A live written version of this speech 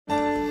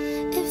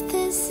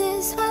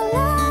knows what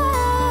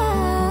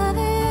love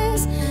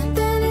is,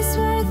 then it's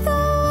worth the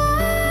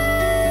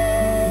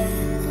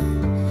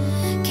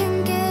wait.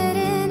 Can't get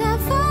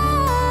enough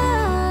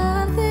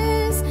of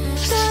this.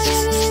 Gotta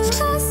leave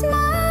a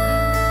smile.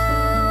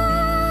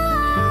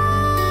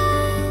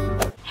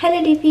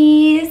 Hello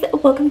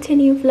Dippies, welcome to a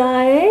new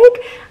vlog.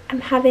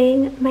 I'm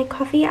having my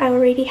coffee. I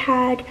already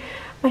had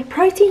my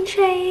protein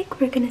shake.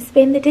 We're gonna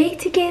spend the day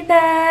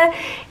together.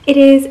 It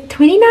is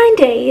 29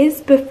 days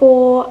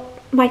before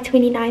my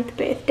 29th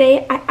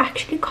birthday. I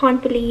actually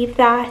can't believe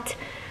that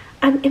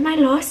I'm in my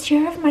last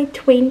year of my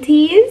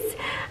 20s,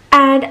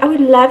 and I would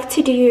love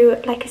to do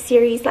like a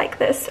series like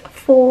this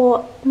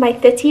for my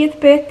 30th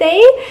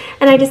birthday.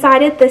 And I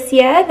decided this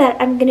year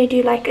that I'm gonna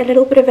do like a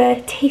little bit of a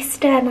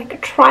taster and like a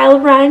trial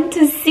run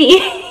to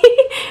see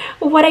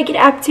what I get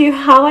up to,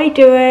 how I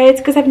do it,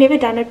 because I've never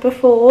done it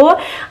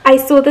before. I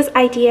saw this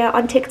idea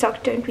on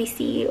TikTok. Don't we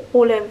see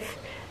all of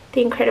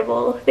the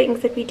incredible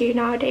things that we do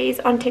nowadays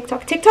on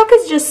TikTok? TikTok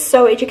is just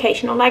so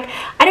educational. Like,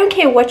 I don't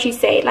care what you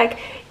say, like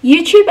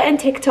YouTube and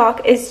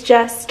TikTok is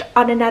just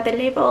on another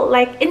level.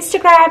 Like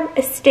Instagram,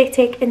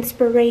 aesthetic,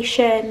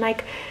 inspiration,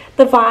 like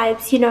the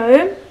vibes, you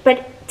know,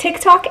 but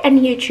TikTok and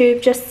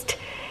YouTube, just,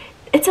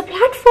 it's a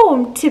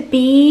platform to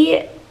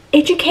be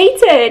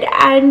educated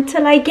and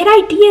to like get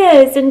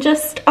ideas, and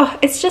just, oh,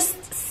 it's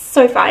just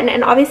so fun.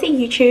 And obviously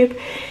YouTube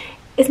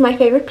is my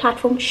favorite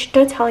platform. Shh,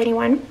 don't tell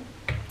anyone,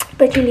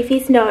 but you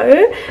leafies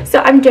know. So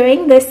I'm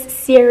doing this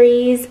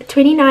series,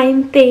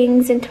 29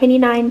 things in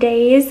 29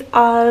 days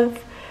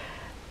of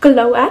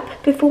glow up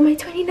before my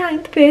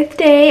 29th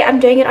birthday. I'm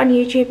doing it on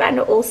YouTube and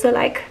also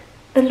like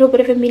a little bit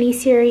of a mini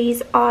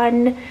series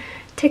on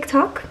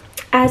TikTok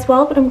as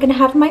well. But I'm gonna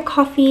have my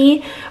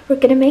coffee, we're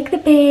gonna make the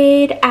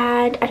bed,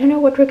 and I don't know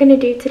what we're gonna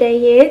do today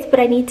yet,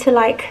 but I need to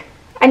get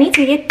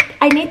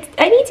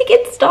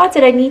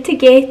started. I need to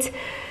get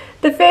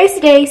the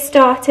first day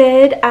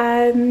started,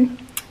 and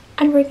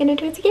we're gonna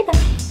do it together.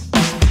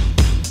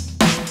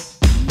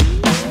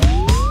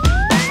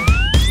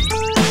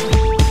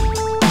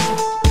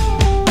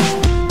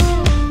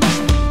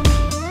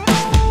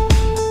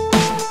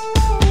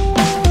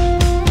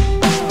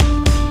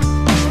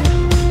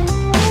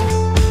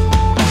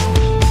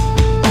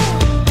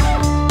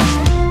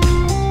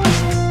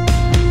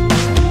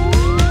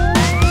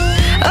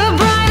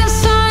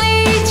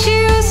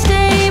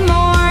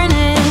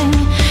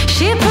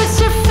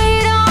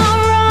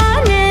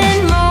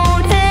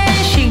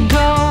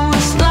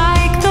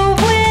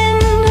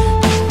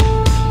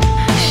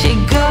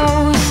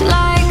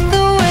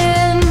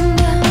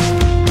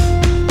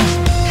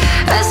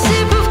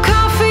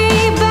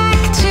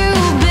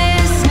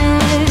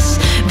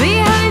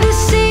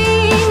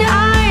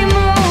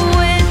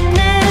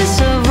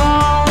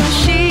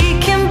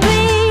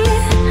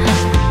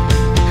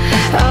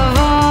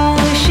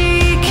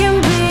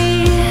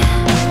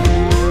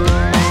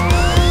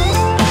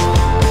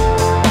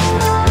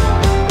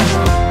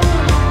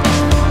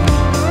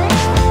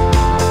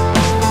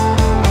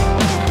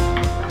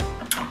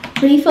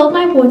 Refilled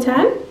my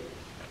water.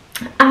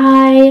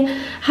 I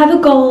have a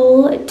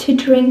goal to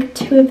drink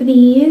 2 of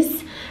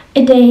these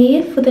a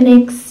day for the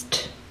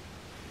next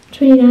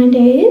 29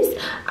 days.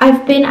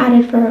 I've been at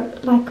it for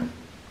like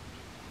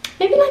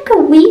maybe like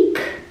a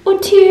week or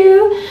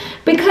 2,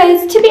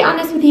 because to be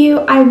honest with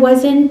you, I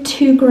wasn't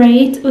too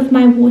great with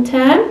my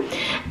water,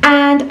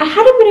 and I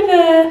had a bit of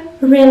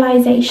a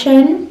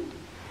realization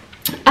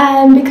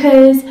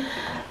because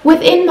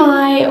within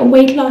my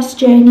weight loss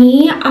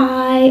journey,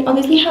 I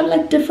obviously have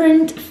like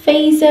different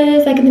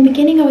phases. Like in the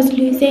beginning I was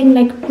losing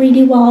like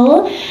really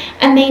well,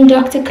 and then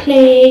Dr.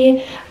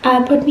 Clay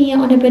put me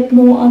on a bit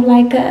more of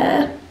like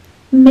a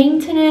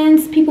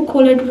maintenance, people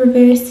call it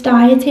reverse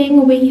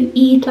dieting, where you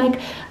eat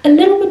like a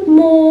little bit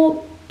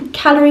more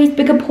calories,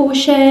 bigger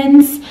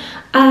portions,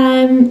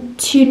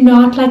 to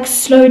not like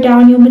slow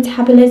down your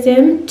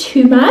metabolism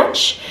too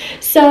much.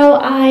 So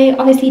I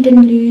obviously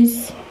didn't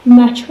lose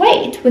much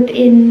weight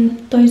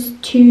within those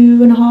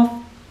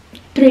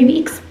 2.5-3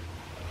 weeks,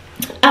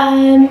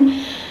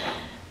 and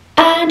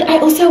I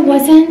also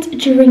wasn't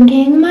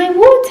drinking my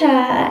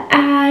water.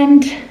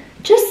 And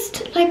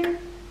just like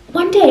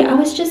one day I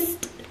was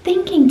just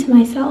thinking to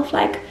myself,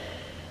 like,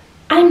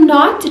 I'm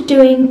not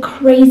doing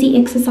crazy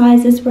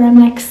exercises where I'm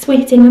like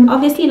sweating. I'm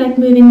obviously like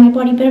moving my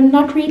body, but I'm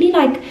not really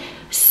like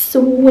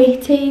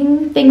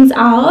sweating things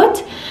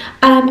out.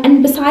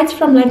 And besides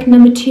from like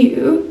number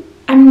 2,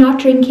 I'm not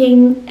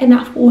drinking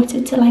enough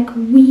water to like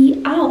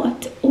wee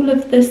out all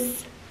of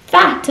this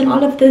fat and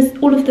all of this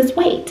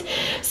weight.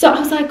 So I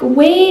was like,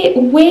 where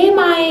am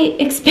I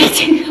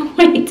expecting the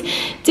weight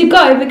to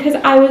go? Because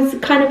I was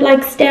kind of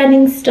like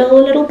standing still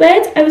a little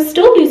bit. I was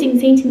still losing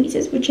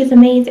centimeters, which is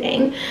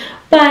amazing,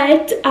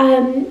 but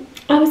I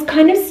was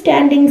kind of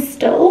standing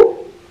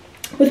still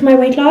with my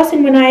weight loss.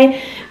 And when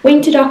I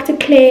went to Dr.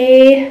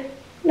 Clay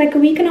like a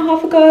week and a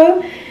half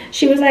ago,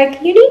 she was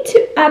like, you need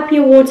to up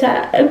your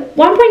water.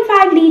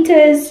 1.5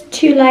 liters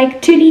to like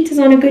 2 liters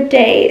on a good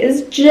day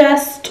is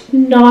just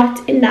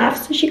not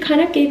enough. So she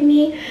kind of gave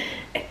me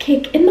a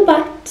kick in the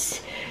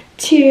butt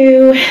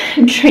to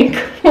drink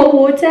more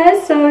water.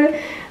 So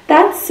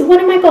that's one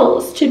of my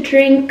goals, to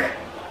drink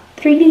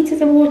 3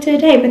 liters of water a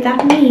day. But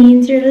that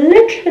means you're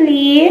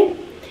literally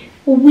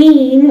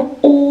weeing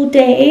all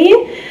day.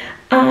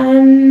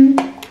 And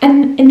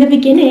in the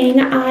beginning,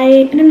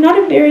 I'm not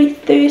a very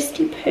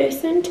thirsty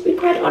person, to be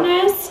quite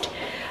honest.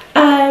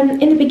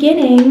 In the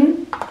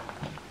beginning,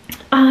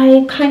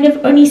 I kind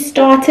of only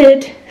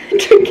started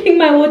drinking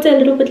my water a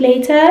little bit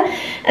later,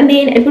 and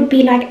then it would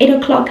be like 8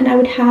 o'clock and I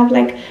would have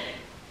like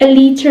 1.5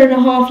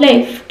 liters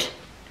left,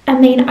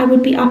 and then I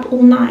would be up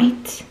all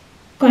night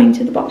going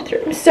to the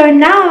bathroom. So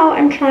now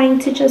I'm trying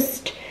to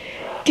just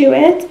do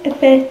it a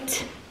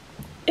bit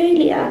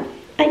earlier,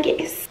 I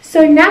guess.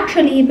 So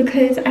naturally,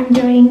 because I'm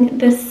doing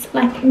this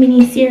like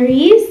mini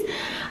series,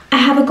 I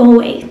have a goal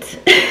weight.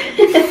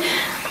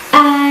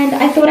 And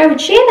I thought I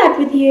would share that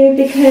with you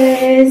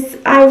because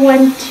I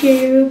want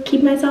to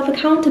keep myself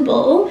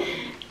accountable.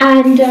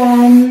 And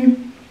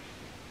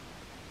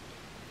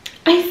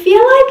I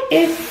feel like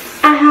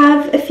if I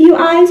have a few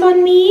eyes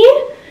on me,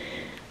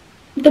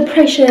 the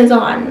pressure is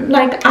on.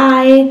 Like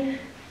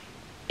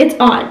it's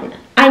on.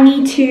 I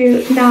need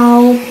to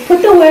now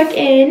put the work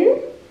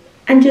in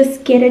and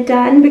just get it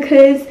done,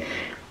 because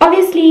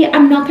obviously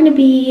I'm not going to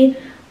be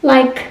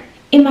like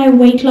in my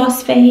weight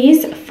loss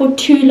phase for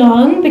too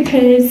long,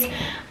 because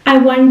I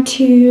want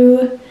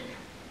to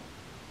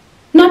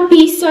not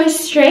be so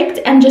strict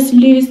and just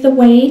lose the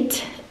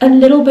weight a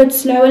little bit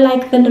slower,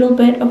 like the little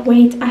bit of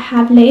weight I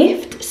have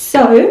left.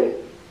 So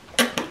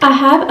I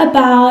have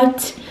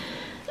about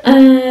I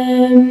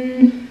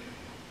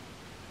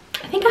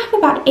think I have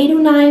about 8 or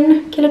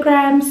 9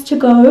 kilograms to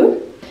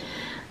go,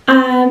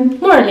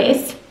 more or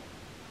less.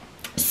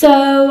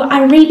 So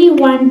I really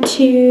want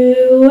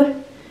to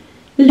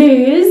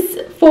lose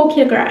 4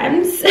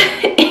 kilograms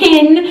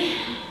in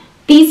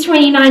these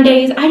 29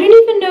 days. I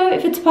don't even know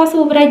if it's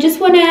possible, but I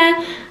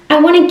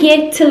want to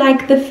get to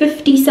like the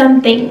 50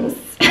 somethings.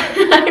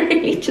 I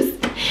really just,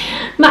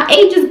 my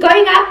age is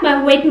going up,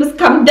 my weight must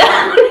come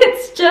down.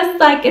 It's just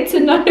like, it's a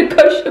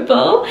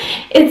non-negotiable.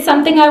 It's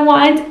something I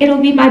want.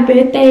 It'll be my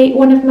birthday,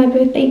 one of my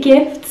birthday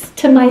gifts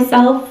to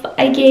myself,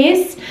 I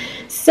guess.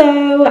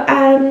 So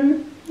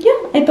yeah,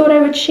 I thought I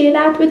would share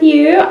that with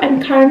you.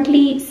 I'm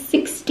currently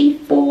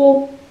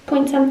 64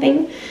 point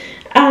something.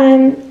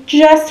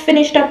 Just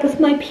finished up with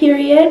my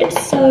period,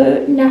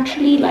 so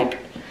naturally, like,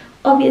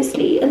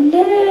 obviously a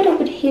little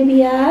bit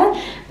heavier,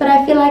 but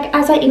I feel like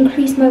as I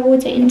increase my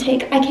water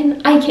intake,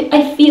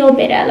 I feel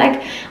better.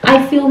 Like,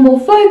 I feel more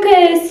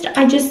focused.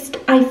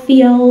 I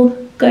feel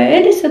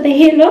good. So the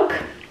hair look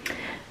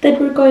that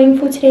we're going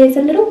for today is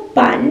a little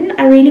bun.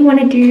 I really want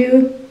to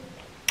do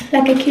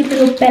like a cute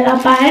little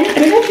Bella bun. I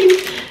don't know if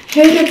you've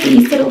heard of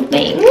these little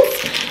things.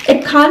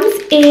 It comes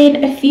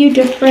in a few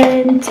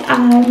different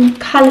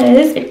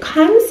colors. It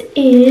comes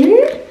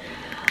in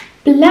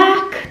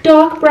black,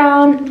 dark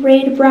brown,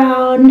 red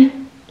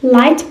brown,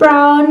 light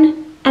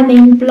brown, and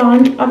then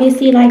blonde,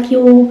 obviously like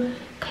your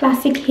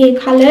classic hair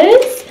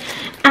colors.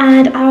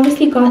 And I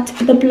obviously got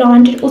the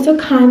blonde. It also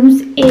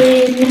comes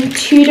in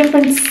 2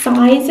 different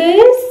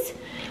sizes,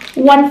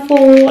 one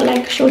for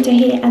like shorter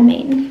hair, and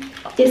then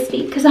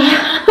obviously because I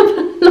have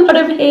a lot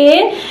of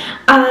hair,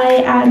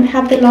 I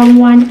have the long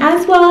one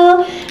as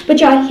well. But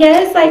yeah,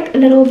 here's like a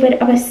little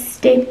bit of a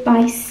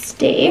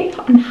step-by-step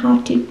on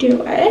how to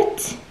do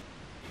it.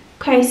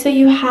 Okay, so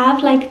you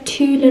have like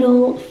 2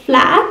 little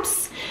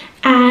flaps,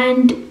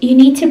 and you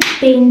need to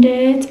bend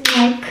it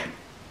like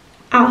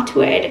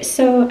outward.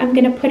 So I'm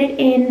gonna put it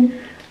in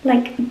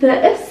like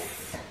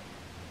this,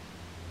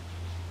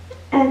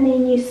 and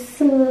then you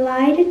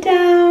slide it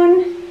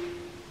down,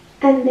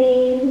 and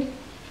then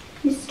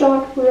you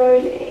start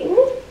rolling.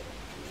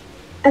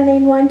 And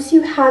then once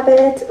you have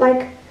it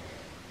like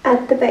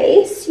at the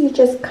base, you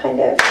just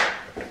kind of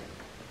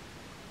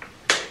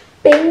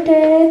bend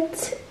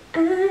it,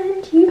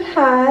 and you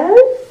have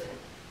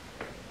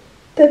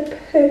the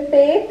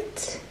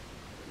perfect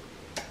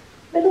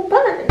little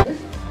bun.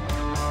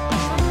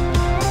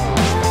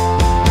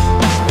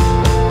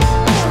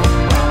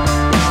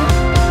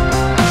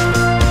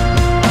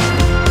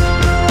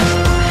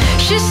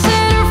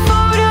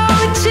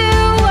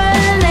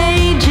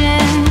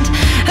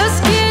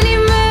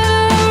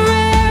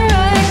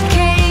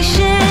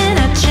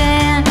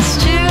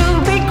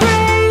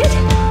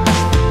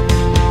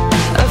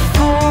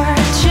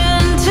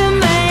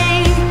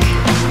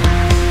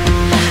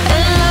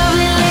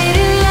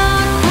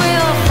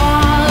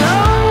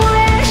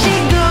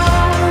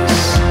 Go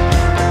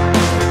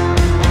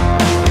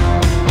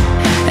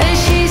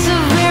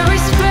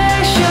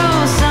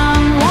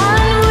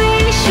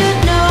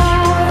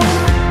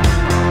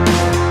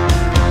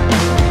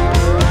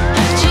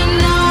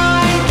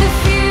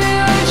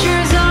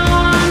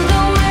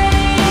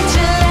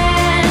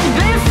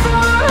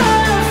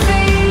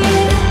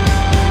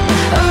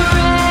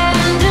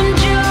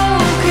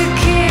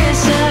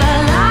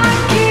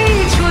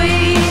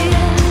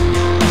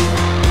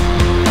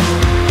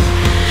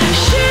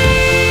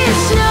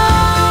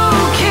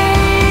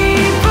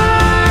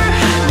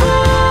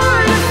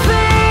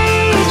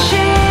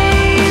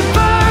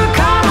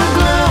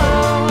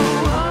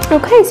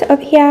Okay, so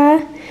over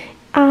here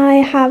I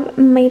have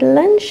my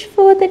lunch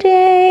for the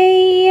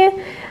day.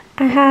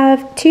 I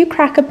have 2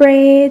 cracker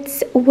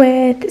breads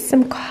with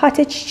some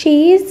cottage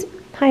cheese,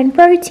 high in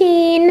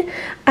protein.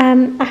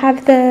 I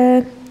have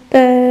the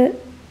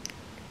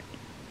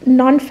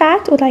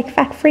non-fat or like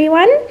fat-free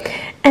one,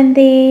 and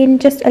then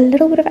just a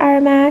little bit of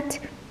aromat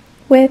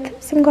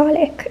with some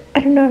garlic.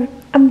 I don't know,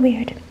 I'm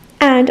weird.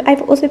 And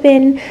I've also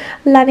been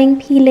loving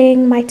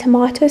peeling my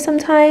tomatoes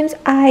sometimes.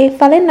 I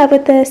fell in love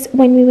with this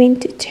when we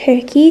went to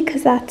Turkey,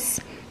 because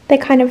they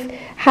kind of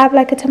have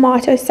like a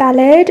tomato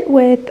salad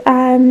with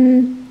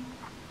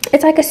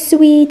it's like a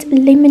sweet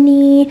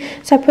lemony,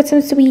 so I put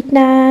some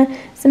sweetener,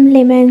 some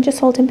lemon, just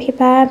salt and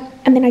pepper,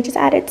 and then I just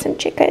added some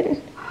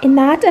chicken in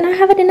that, and I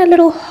have it in a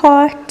little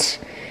hot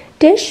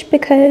dish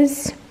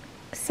because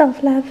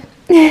self-love.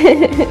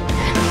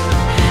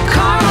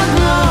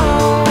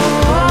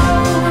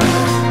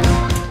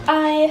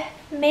 I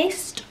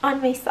messed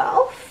on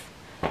myself,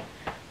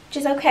 which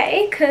is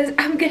okay because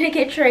I'm gonna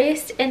get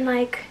dressed in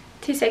like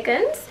 2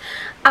 seconds.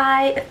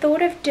 I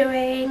thought of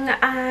doing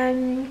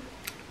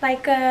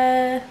like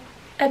a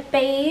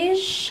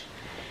beige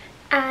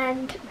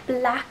and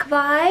black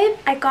vibe.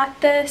 I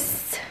got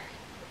this,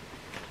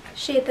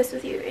 shared this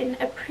with you in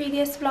a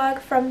previous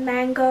vlog from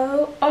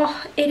Mango.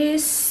 Oh, it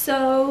is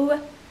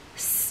so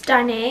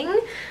stunning.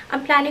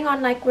 I'm planning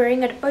on like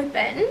wearing it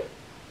open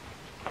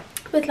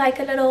with like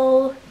a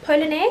little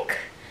polo neck.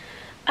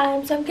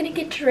 So I'm gonna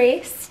get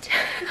dressed.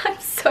 I'm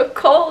so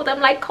cold. I'm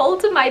like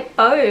cold to my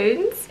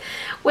bones.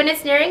 When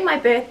it's nearing my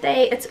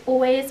birthday, it's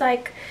always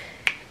like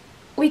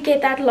we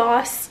get that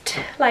last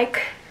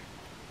like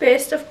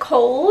burst of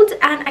cold,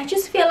 and I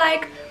just feel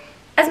like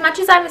as much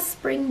as I'm a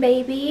spring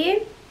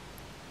baby,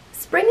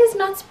 spring is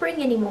not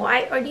spring anymore.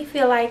 I only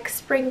feel like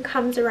spring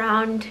comes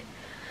around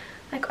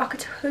like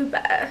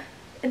October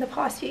in the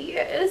past few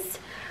years.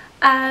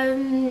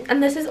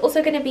 And this is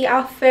also going to be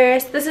our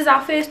first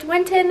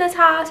winter in this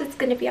house. It's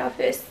going to be our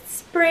first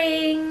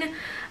spring.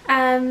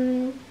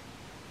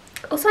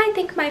 Also, I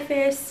think my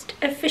first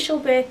official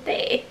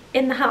birthday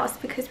in the house,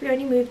 because we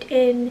only moved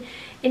in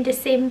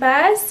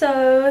December.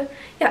 So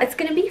yeah, it's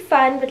going to be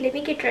fun, but let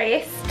me get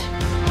dressed.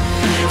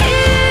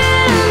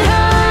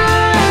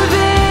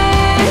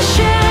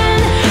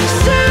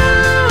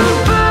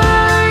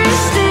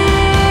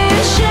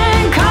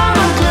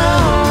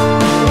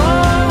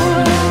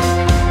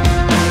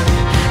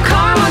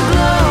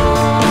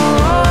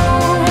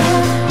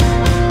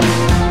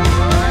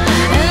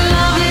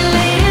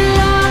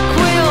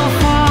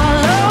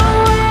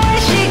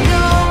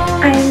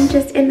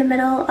 In the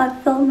middle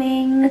of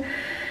filming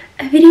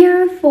a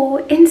video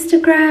for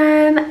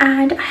Instagram,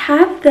 and I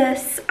have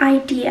this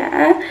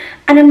idea,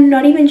 and I'm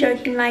not even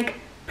joking, like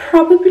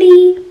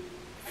probably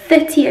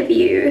 30 of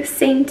you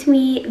sent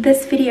me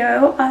this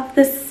video of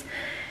this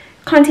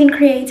content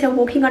creator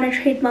walking on a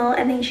treadmill,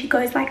 and then she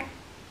goes like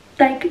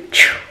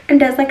and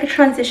does like a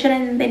transition,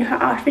 and then her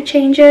outfit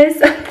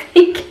changes. I'm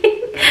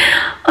thinking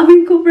of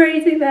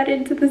incorporating that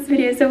into this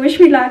video, so wish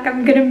me luck.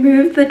 I'm gonna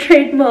move the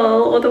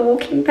treadmill or the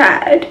walking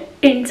pad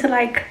into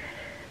like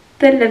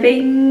the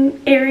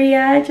living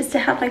area just to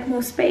have like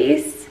more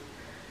space.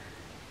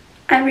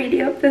 I really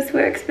hope this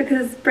works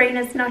because Brain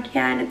is not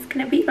here and it's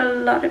gonna be a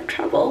lot of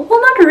trouble. Well,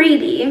 not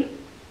really.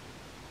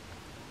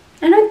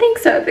 I don't think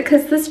so,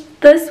 because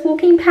this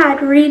walking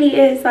pad really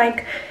is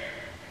like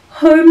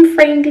home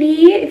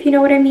friendly, if you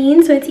know what I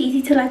mean. So it's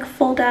easy to like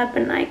fold up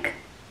and like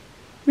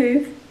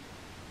move.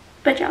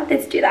 But yeah,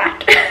 let's do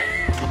that.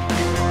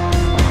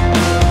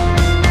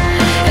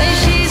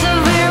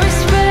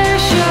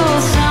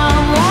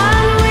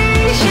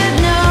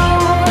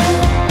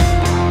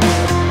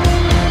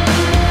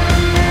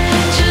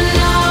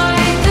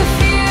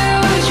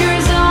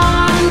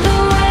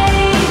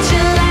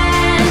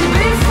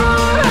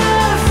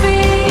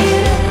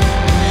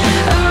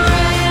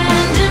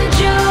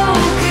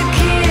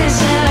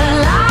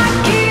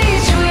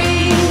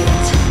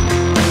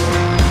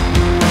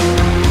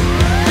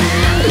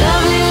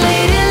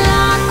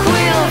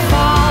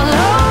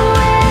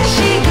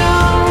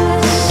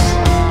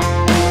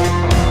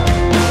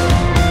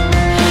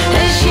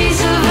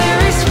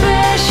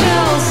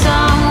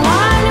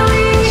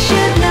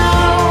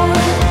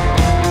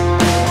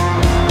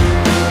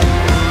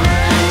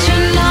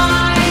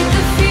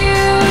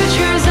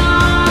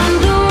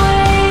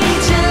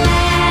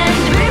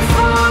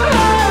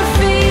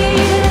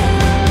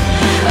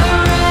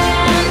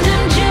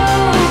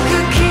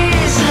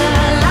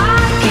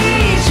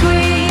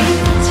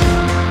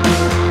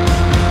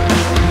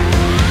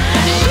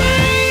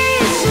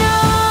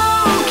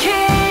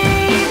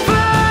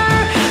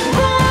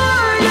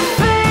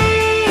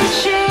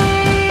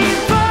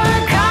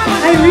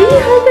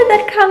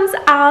 That comes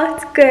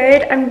out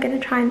good. I'm gonna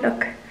try and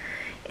look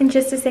in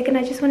just a second.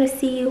 I just want to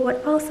see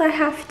what else I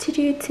have to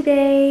do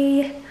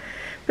today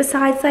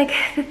besides like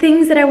the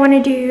things that I want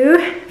to do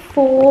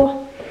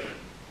for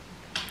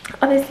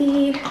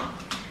obviously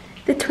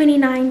the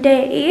 29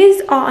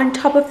 days are on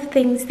top of the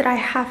things that I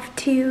have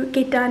to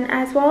get done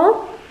as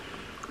well.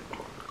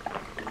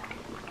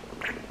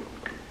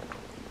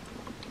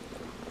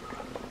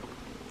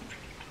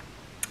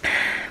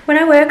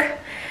 when I work,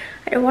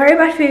 I don't worry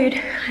about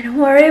food, I don't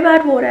worry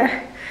about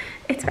water.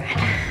 It's bad.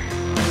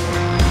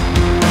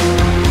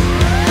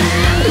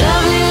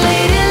 Lovely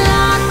lady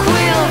luck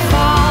will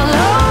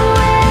follow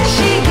where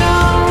she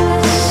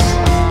goes,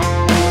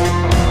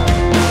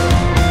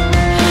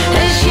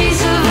 and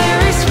she's a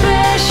very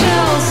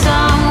special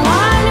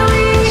someone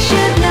we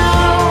should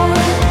know.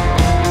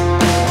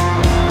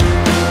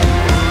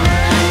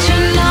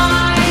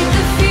 Tonight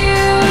the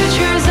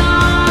future's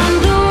on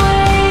the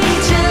way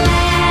to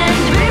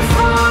land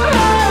before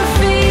her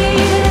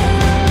feet.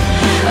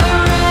 A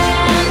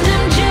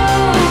random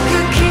joke,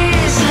 a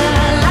kiss, a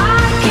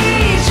lucky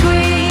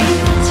tweet.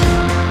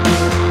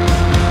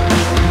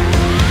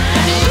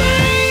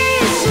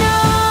 She's no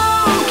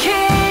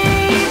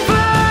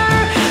keeper,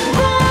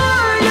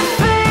 born a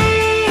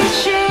fate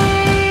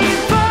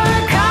shaper.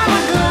 Karma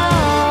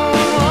glow,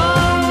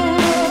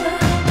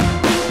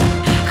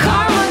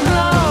 karma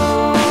glow.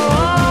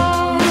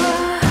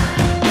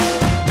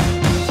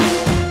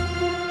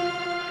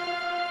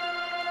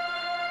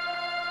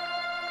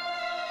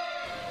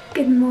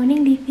 Good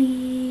morning,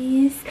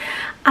 leafies.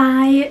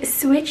 I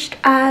switched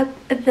up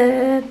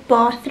the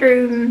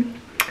bathroom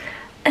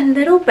a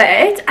little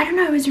bit. I don't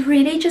know, I was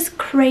really just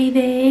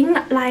craving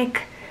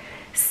like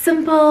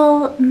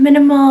simple,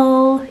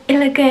 minimal,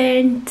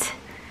 elegant,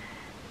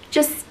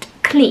 just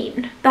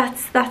clean.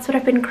 That's what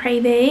I've been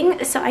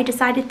craving. So I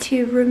decided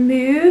to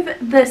remove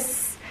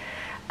this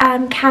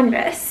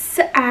canvas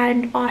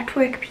and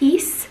artwork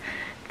piece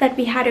that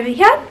we had over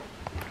here.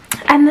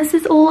 And this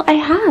is all I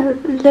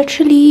have.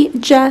 Literally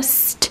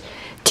just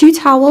 2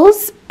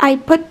 towels. I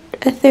put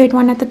a third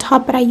one at the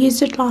top, but I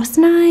used it last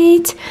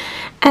night.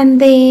 And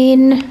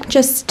then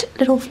just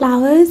little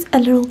flowers, a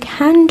little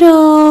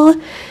candle,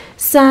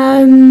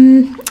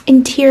 some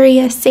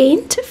interior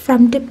scent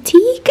from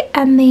𝘷𝘪𝘥𝘦𝘰,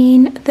 and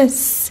then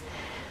this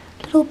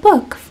little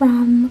book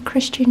from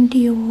Christian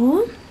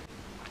Dior.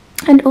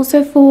 And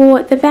also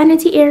for the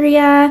vanity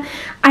area,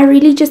 I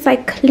really just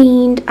like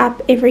cleaned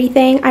up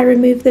everything. I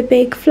removed the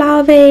big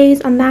flower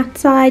vase on that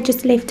side,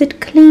 just left it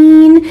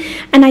clean.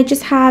 And I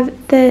just have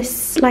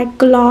this like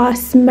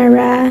glass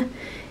mirror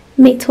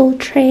metal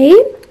tray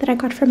that I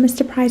got from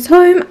Mr. Price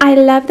Home. I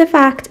love the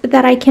fact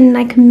that I can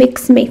like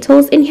mix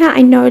metals in here.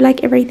 I know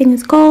like everything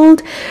is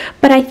gold,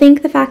 but I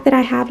think the fact that I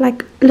have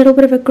like a little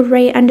bit of a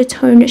gray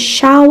undertone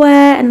shower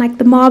and like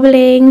the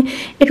marbling,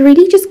 it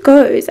really just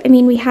goes. I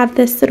mean, we have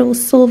this little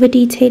silver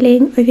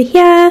detailing over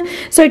here,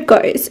 so it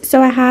goes.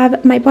 So I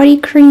have my body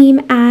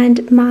cream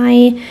and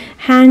my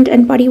hand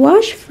and body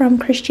wash from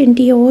Christian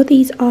Dior.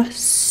 These are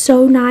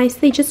so nice.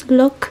 They just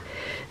look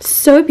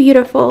so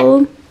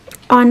beautiful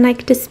on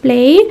like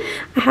display.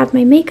 I have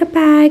my makeup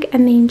bag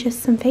and then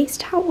just some face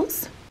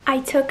towels. I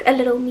took a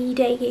little me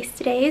day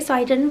yesterday, so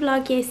I didn't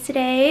vlog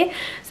yesterday.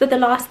 So the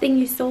last thing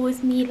you saw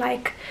was me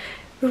like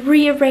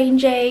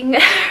rearranging,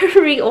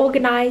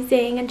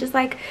 reorganizing, and just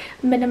like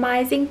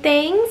minimizing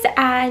things.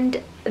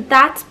 And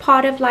that's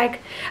part of like,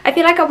 I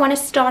feel like I want to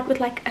start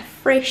with like a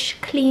fresh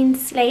clean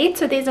slate.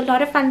 So there's a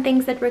lot of fun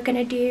things that we're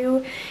gonna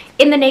do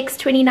in the next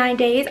 29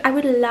 days. I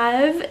would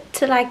love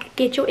to like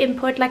get your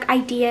input, like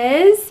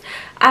ideas.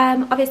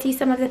 Obviously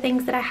some of the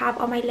things that I have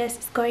on my list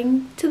is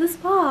going to the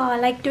spa,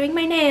 like doing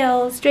my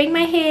nails, doing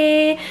my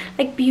hair,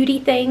 like beauty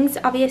things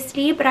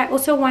obviously, but I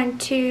also want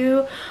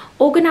to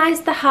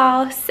organize the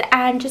house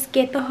and just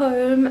get the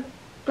home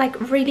like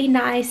really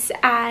nice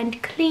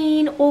and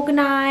clean,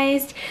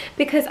 organized,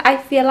 because I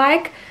feel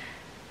like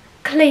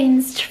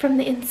cleansed from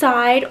the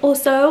inside.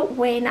 Also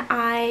when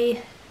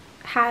I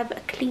have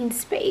a clean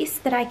space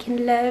that I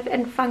can live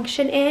and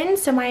function in,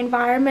 so my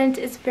environment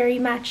is very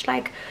much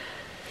like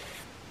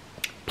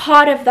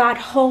part of that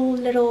whole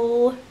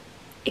little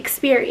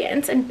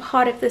experience and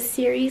part of this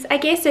series, I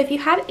guess. So if you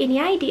have any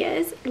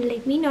ideas,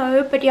 let me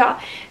know. But yeah,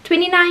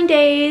 29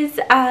 days,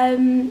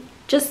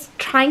 just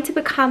trying to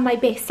become my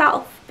best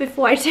self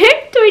before I turn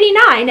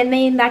 29, and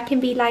then that can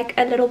be like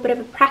a little bit of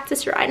a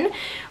practice run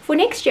for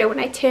next year when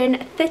I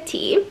turn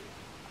 30.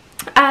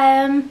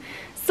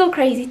 Still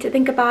crazy to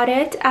think about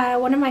it.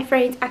 One of my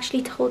friends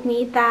actually told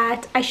me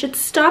that I should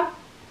stop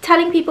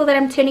telling people that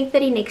I'm turning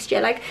 30 next year.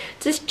 Like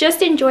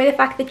just enjoy the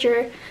fact that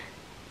you're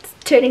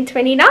turning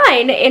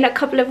 29 in a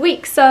couple of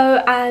weeks.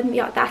 So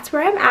yeah, that's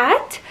where I'm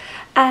at.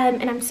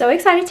 And I'm so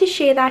excited to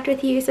share that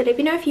with you. So let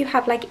me know if you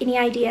have like any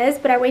ideas.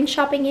 But I went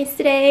shopping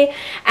yesterday,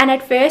 and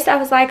at first I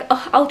was like,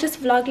 oh, I'll just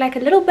vlog like a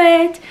little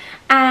bit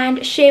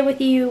and share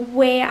with you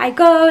where I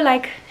go,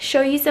 like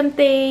show you some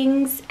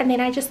things. And then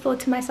I just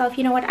thought to myself,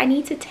 you know what, I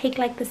need to take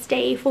like this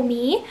day for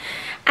me,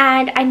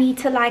 and I need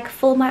to like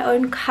fill my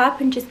own cup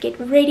and just get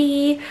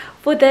ready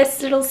for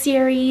this little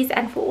series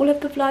and for all of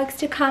the vlogs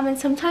to come. And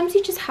sometimes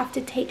you just have to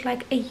take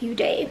like a you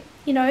day,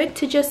 you know,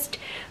 to just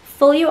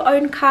fill your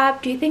own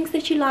cup, do things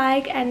that you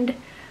like. And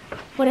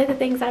one of the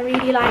things I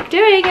really like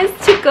doing is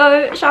to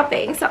go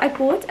shopping. So I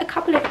bought a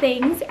couple of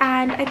things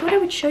and I thought I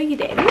would show you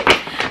them.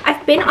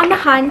 I've been on the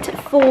hunt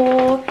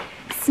for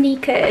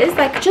sneakers,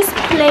 like just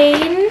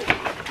plain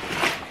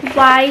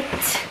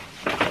white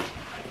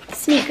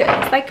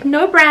sneakers, like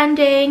no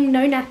branding,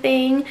 no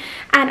nothing.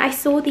 And I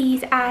saw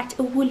these at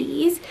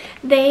Woolies.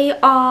 They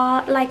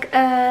are like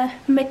a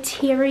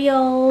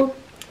material,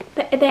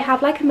 they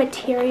have like a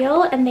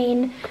material and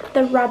then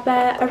the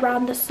rubber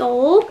around the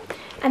sole,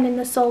 and then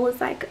the sole is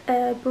like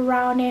a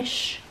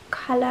brownish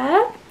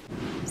color.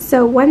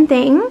 So one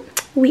thing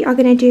we are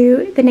going to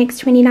do the next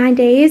 29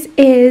 days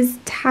is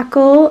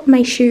tackle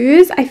my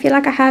shoes. I feel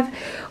like I have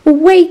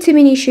way too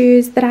many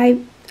shoes that I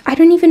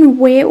don't even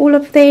wear all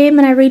of them,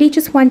 and I really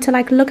just want to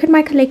like look at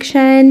my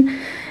collection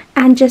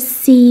and just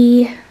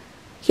see,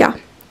 yeah,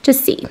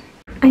 just see.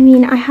 I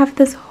mean, I have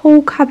this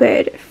whole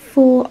cupboard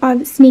full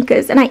of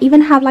sneakers, and I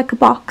even have like a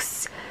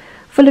box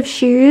full of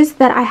shoes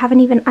that I haven't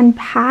even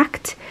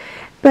unpacked.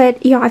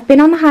 But yeah, I've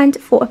been on the hunt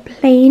for a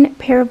plain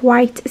pair of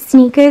white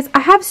sneakers.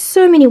 I have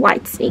so many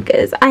white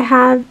sneakers. I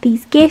have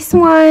these Guess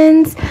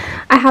ones.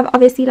 I have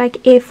obviously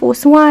like Air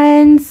Force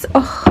ones.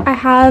 Oh, I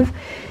have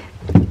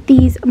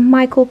these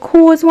Michael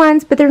Kors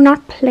ones, but they're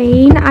not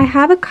plain. I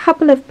have a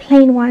couple of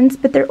plain ones,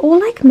 but they're all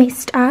like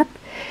messed up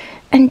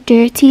and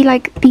dirty.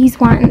 Like these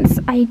ones,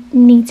 I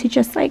need to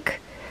just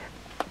like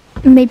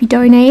maybe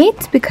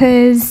donate,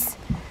 because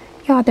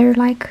yeah, they're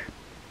like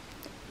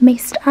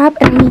messed up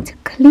and I need to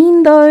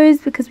clean those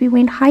because we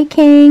went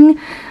hiking.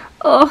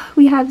 Oh,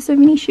 we have so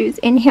many shoes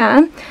in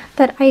here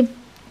that I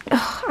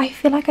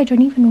feel like I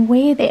don't even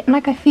wear them.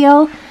 Like I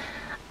feel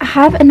I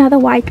have another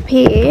white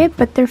pair,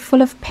 but they're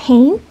full of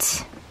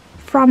paint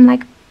from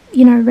like,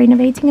 you know,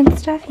 renovating and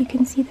stuff. You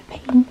can see the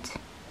paint.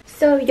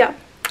 So yeah,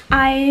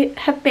 I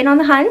have been on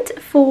the hunt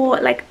for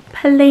like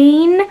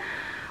plain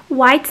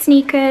white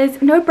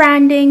sneakers, no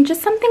branding,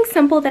 just something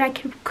simple that I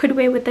could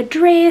wear with a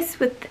dress,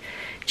 with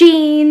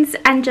jeans,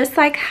 and just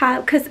like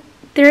have, because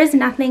there is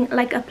nothing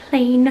like a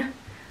plain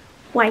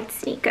white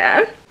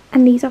sneaker.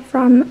 And these are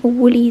from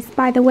Woolies,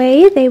 by the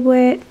way. They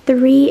were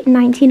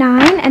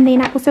 $3.99, and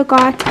then I also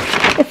got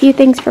a few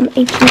things from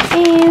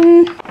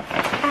H&M.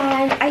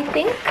 And I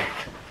think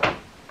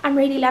I'm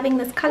really loving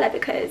this color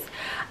because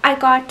I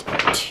got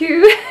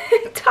 2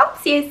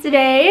 tops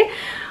yesterday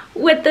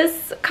with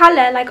this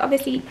color, like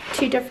obviously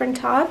 2 different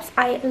tops.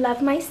 I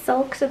love my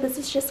silk, so this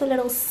is just a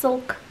little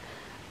silk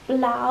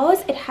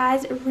blouse. It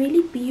has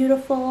really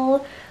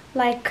beautiful,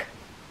 like,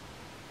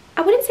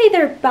 I wouldn't say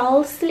they're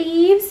bell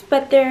sleeves,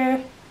 but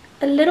they're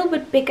a little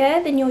bit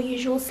bigger than your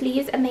usual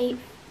sleeves, and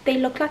they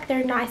look like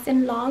they're nice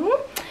and long.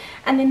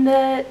 And then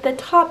the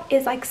top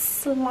is like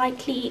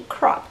slightly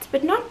cropped,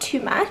 but not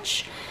too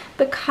much.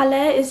 The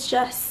color is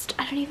just,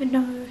 I don't even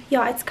know,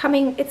 yeah, it's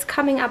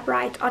coming up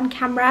right on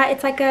camera.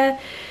 It's like a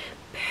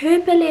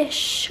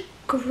purplish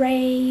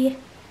gray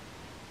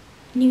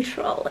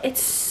neutral.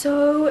 It's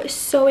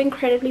so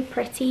incredibly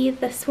pretty.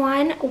 This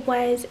one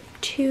was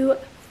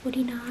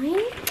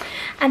 $2.49,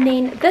 and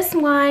then this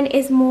one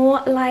is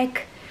more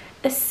like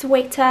a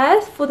sweater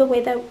for the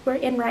weather we're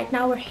in right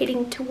now. We're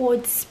heading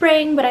towards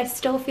spring, but I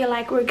still feel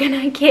like we're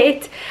gonna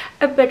get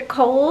a bit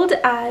cold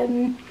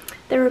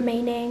the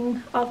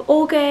remaining of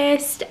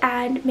August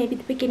and maybe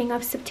the beginning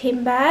of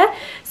September.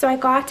 So I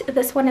got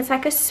this one. It's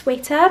like a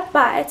sweater,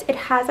 but it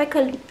has like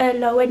a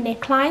lower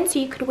neckline, so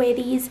you could wear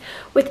these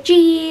with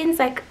jeans,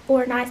 like,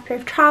 or a nice pair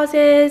of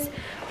trousers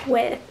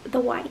with the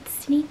white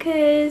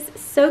sneakers.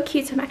 So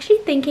cute. So I'm actually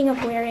thinking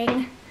of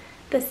wearing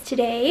this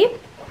today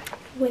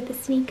with the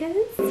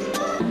sneakers.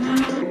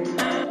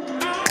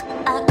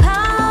 I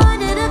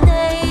counted the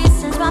days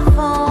since my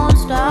phone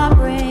stopped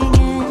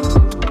ringing.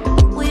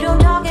 We don't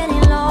talk any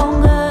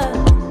longer.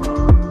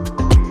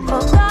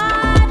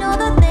 Forgot all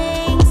the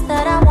things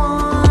that I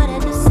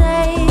wanted to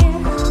say.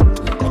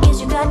 I guess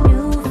you got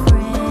new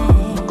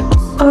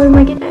friends. Oh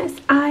my goodness,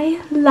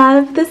 I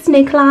love this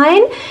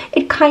neckline.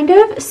 It kind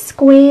of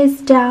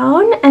squares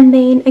down and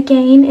then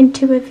again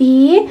into a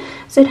V,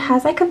 so it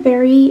has like a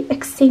very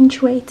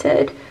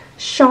accentuated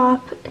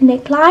sharp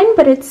neckline,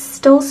 but it's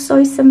still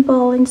so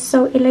simple and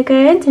so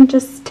elegant, and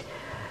just,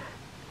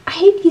 I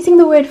hate using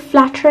the word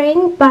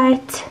flattering,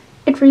 but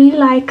it really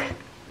like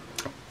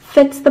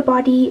fits the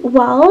body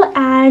well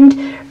and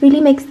really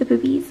makes the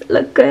boobies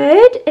look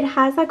good. It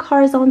has like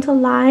horizontal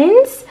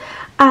lines,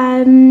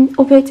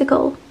 or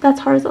vertical,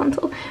 that's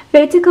horizontal,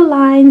 vertical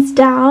lines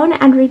down,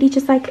 and really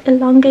just like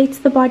elongates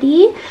the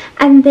body.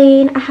 And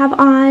then I have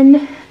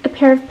on a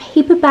pair of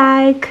paper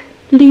bag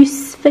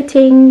loose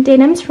fitting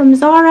denims from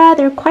Zara.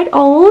 They're quite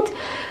old,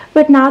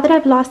 but now that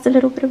I've lost a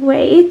little bit of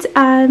weight,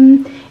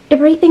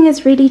 everything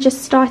is really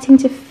just starting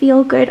to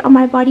feel good on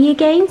my body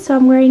again. So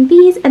I'm wearing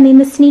these, and then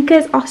the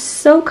sneakers are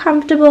so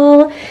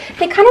comfortable.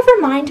 They kind of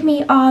remind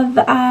me of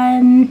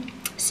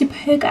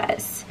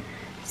Supergas.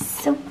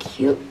 So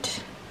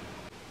cute.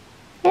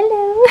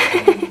 Hello.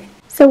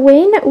 So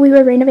when we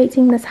were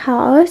renovating this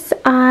house,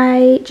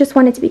 I just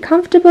wanted to be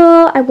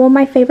comfortable. I wore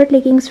my favorite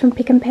leggings from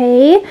Pick n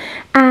Pay,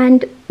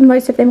 and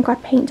most of them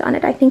got paint on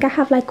it. I think I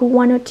have like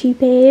 1 or 2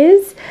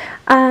 pairs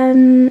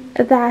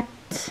that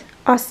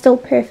are still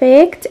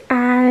perfect,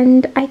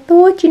 and I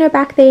thought, you know,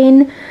 back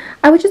then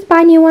I would just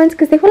buy new ones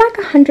because they were like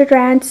 100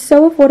 rand,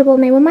 so affordable,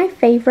 and they were my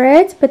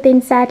favorite. But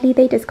then sadly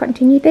they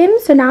discontinued them,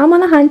 so now I'm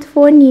on the hunt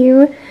for a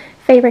new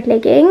favorite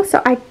leggings.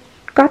 So I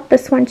got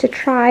this one to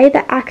try,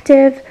 the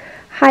active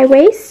high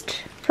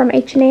waist from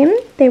H&M.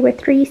 They were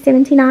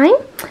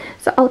 $3.79.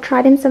 So I'll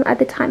try them some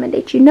other time and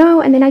let you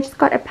know. And then I just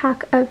got a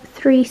pack of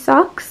 3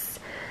 socks.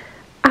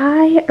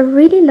 I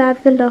really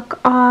love the look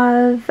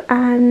of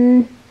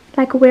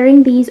like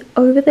wearing these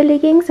over the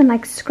leggings and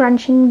like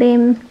scrunching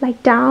them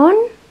like down.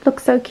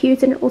 Looks so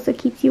cute, and it also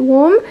keeps you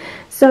warm.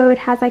 So it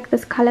has like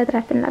this color that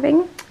I've been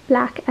loving,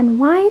 black and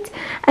white.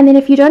 And then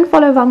if you don't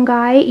follow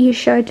𝘰𝘰𝘯𝘵, you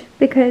should,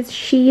 because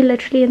she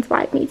literally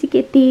inspired me to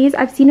get these.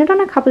 I've seen it on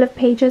a couple of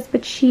pages,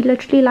 but she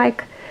literally,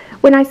 like,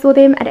 when I saw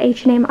them at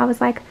H&M, I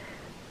was like,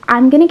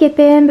 I'm gonna get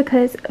them,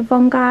 because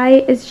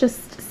𝘰𝘰𝘯𝘵 is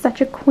just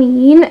such a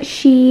queen.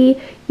 She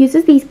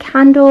uses these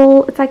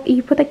candle, it's like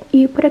you put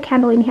a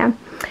candle in here,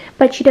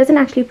 but she doesn't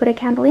actually put a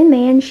candle in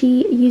there, and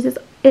she uses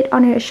it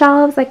on her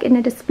shelves, like in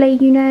a display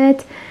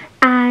unit.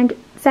 And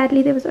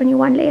sadly there was only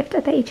one left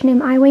at the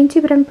H&M I went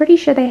to, but I'm pretty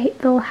sure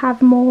they'll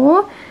have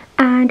more,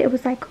 and it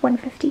was like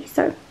 $1.50.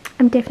 So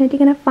I'm definitely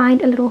gonna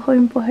find a little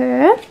home for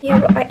her. Here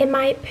we are in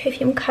my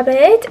perfume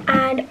cupboard,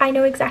 and I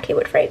know exactly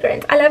what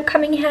fragrance. I love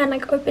coming here and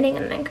like opening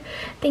and like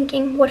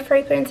thinking, what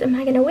fragrance am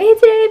I gonna wear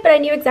today? But I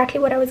knew exactly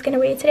what I was gonna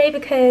wear today,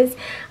 because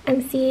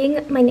I'm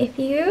seeing my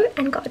nephew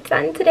and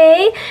godson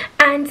today.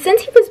 And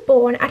since he was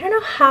born, I don't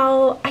know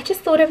how, I just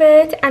thought of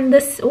it, and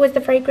this was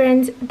the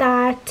fragrance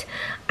that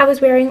I was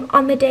wearing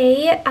on the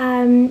day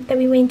that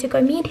we went to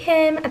go meet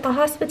him at the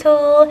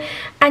hospital.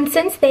 And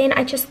since then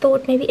I just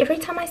thought, maybe every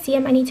time I see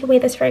him I need to wear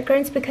this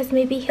fragrance, because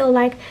maybe he'll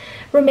like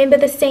remember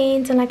the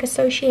scent and like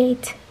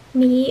associate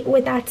me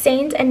with that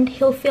scent, and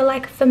he'll feel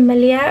like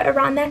familiar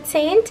around that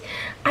scent.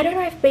 I don't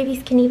know if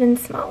babies can even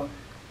smell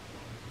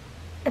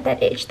at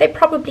that age. They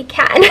probably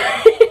can.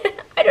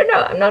 I don't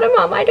know, I'm not a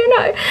mom, I don't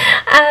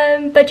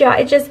know. But yeah,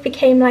 it just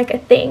became like a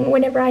thing.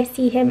 Whenever I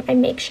see him, I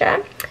make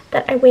sure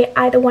that I wear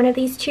either one of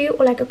these two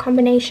or like a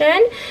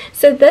combination.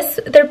 So this,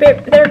 they're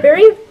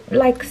very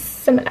like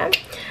similar.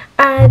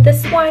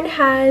 This one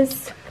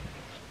has,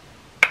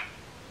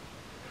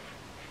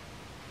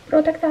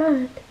 what like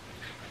that?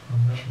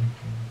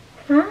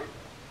 Huh?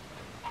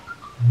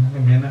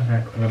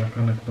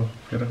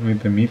 With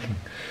the meeting.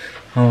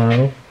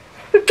 Hello.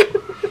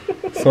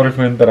 Sorry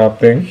for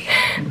interrupting.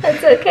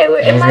 That's okay.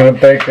 I was gonna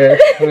take it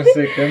for a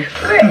second.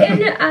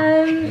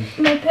 We're in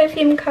my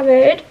perfume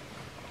cupboard,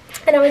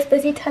 and I was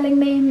busy telling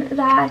them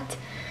that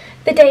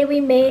the day we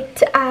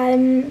met,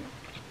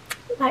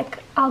 like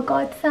our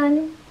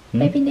godson,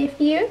 baby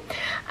nephew,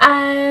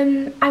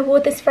 I wore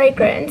this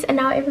fragrance, and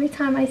now every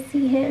time I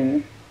see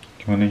him,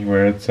 You wanna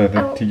wear it so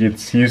that he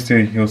gets used to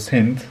your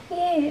scent?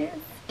 yes.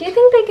 Do you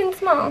think they can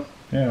smell?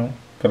 Yeah,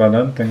 but I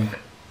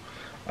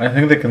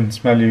think they can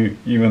smell you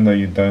even though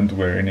you don't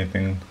wear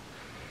anything.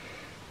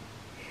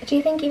 Do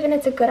you think even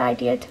it's a good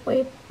idea to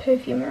wear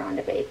perfume around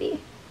a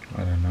baby?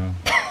 I don't know.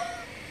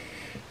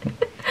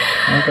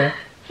 Okay.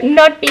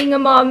 Not being a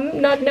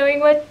mom, not knowing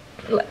what,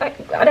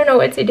 I don't know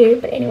what to do,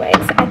 but anyways,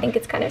 I think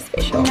it's kind of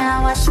special.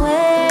 Now I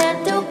swear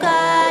to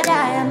God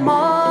I am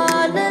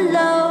all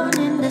alone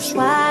in this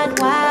wide,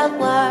 wild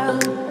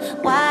world.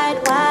 Wide,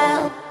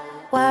 wild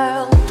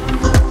world.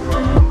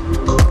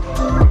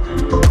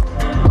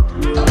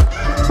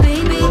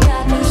 Baby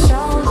got me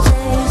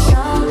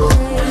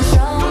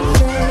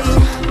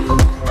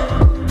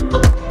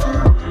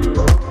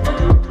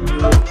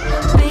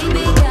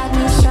Baby got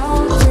me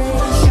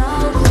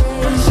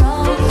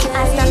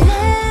I start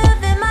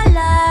living my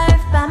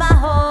life by my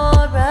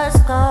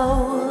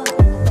horoscope.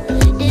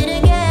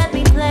 Didn't get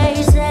me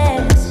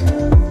places,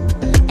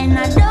 and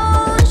I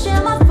don't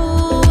share my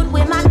food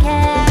with my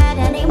cat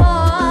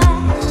anymore.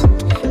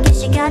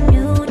 Guess you got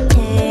new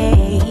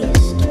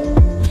taste.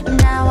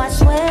 Now I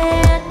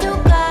swear to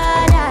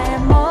God I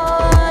am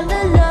all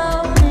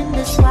alone in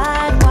this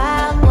wide,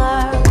 wild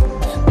world.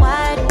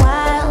 Wide,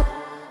 wild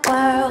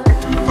world.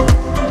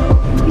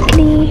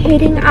 Quickly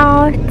heading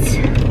out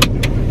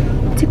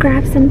to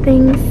grab some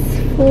things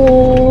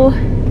for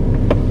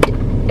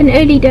an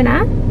early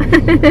dinner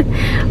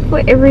for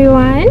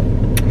everyone.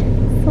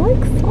 So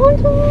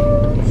excited!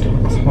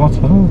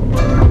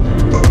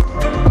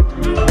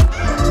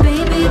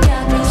 Baby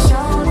got me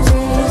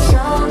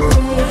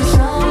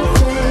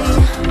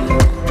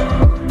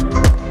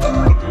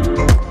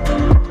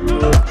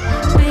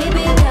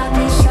Baby got me Baby got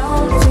me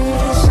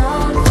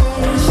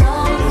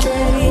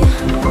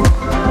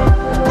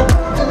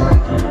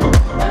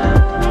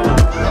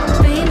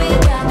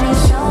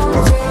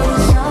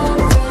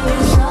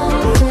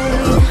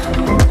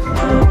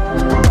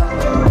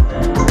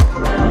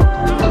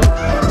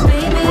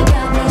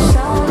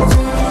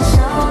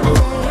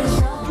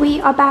We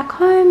are back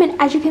home, and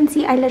as you can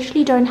see, I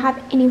literally don't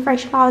have any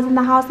fresh flowers in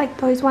the house. Like,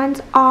 those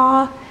ones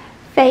are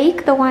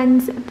fake, the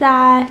ones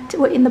that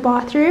were in the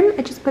bathroom.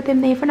 I just put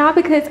them there for now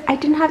because I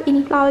didn't have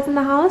any flowers in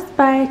the house.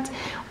 But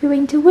we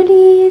went to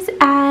Woolies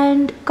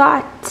and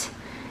got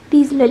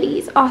these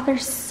lilies. Oh, they're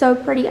so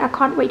pretty. I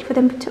can't wait for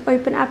them to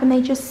open up, and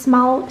they just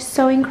smell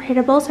so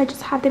incredible. So I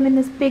just have them in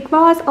this big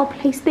vase. I'll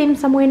place them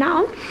somewhere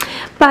now,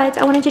 but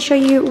I wanted to show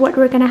you what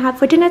we're gonna have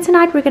for dinner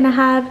tonight. We're gonna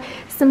have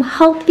some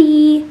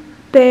healthy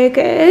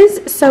burgers.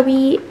 So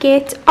we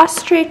get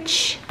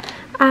ostrich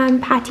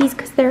patties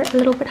because they're a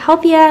little bit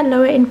healthier,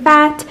 lower in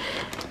fat.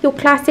 Your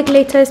classic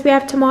lettuce. We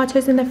have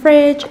tomatoes in the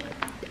fridge,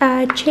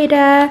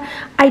 cheddar.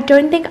 I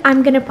don't think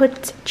I'm gonna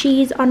put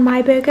cheese on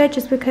my burger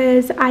just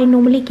because I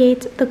normally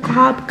get the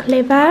carb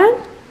clever.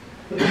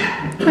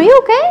 Are you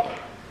okay?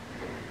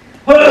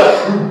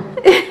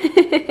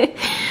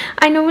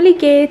 I normally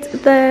get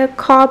the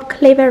carb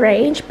clever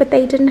range, but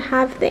they didn't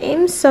have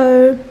them,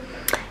 so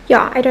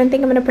yeah, I don't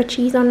think I'm gonna put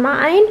cheese on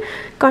mine.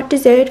 Got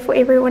dessert for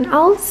everyone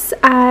else.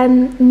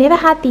 Never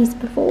had these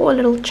before,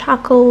 little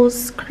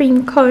Cuddles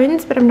cream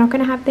cones, but I'm not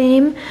gonna have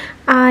them.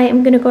 I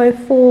am gonna go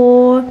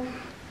for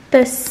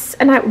this,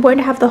 and I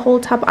won't have the whole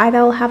tub either.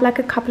 I'll have like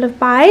a couple of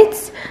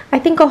bites. I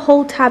think a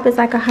whole tub is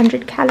like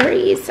 100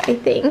 calories, I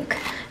think.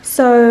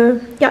 So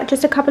yeah,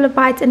 just a couple of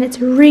bites, and it's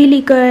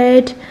really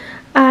good.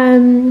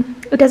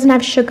 It doesn't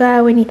have sugar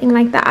or anything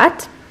like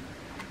that.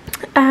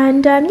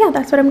 And yeah,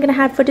 that's what I'm gonna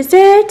have for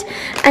dessert.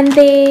 And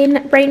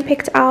then Brain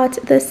picked out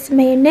this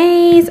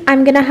mayonnaise.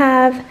 I'm gonna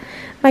have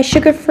my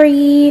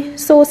sugar-free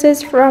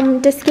sauces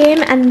from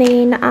𝘸𝘪𝘥𝘦𝘰, and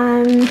then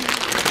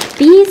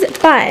these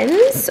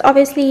buns,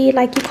 obviously,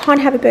 like, you can't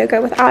have a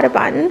burger without a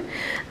bun.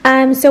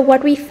 So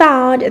what we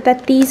found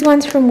that these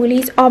ones from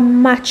Woolies are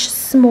much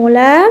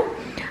smaller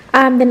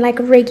than like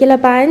regular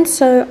buns.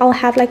 So I'll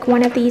have like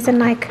one of these and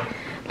like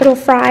little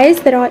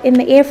fries that are in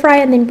the air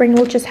fryer, and then Bryn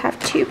will just have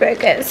 2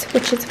 burgers,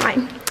 which is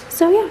fine.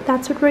 So yeah,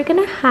 that's what we're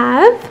gonna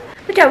have.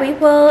 But yeah, we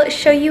will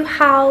show you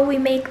how we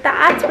make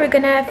that. We're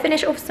gonna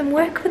finish off some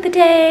work for the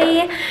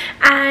day,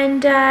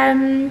 and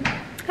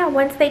yeah,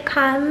 once they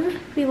come,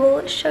 we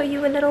will show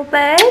you a little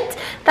bit.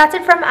 That's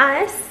it from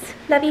us.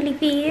 Love you,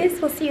 leafies.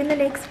 We'll see you in the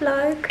next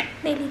vlog.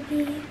 Hey,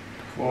 leafy.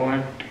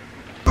 Bye.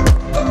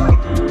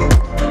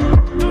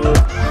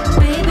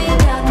 Baby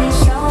got me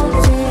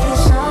salty,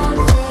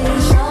 salty,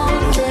 salty.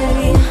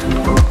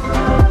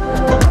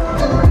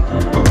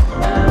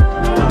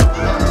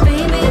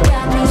 Baby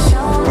got me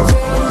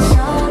salty,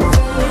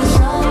 salty,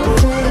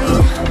 salty.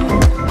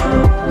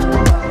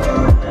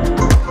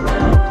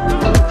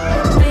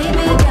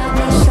 Baby got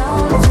me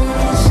salty,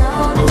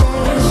 salty,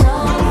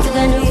 salty. You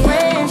got new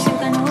friends, you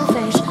got new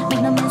face.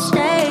 Make no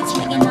mistakes,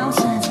 making no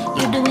sense.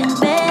 You're doing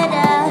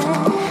better.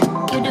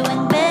 You're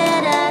doing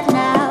better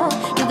now.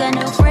 You got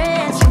new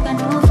friends, you got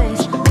new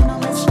face. Make no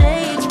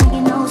mistakes,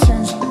 making no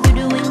sense. You're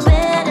doing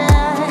better.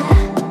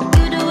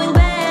 You're doing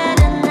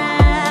better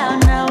now.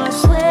 Now I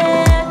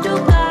swear to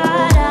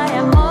God I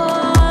am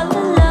all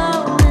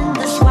alone in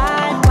this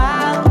wide,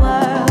 wide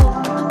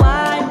world.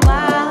 Wide,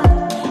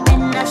 wide.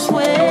 And I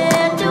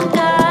swear to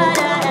God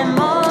I am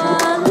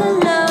all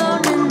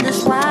alone in this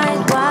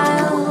wide,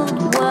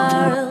 wild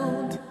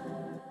world.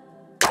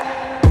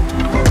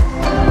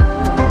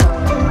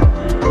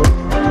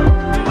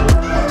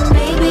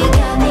 Baby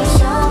got me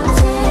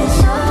salty,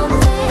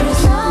 salty,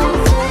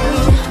 salty.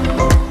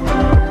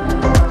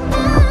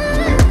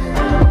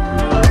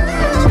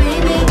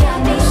 Baby got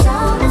me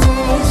salty,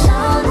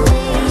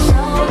 salty,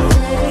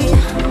 salty.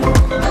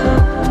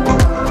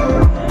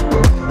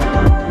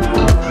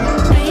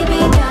 Baby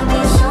got me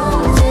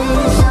salty,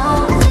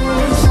 salty,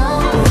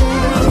 salty.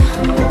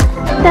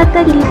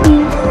 Tata leafy.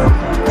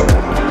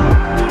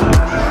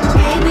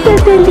 Baby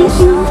Tata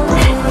leafy.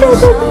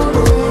 Tata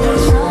leafy.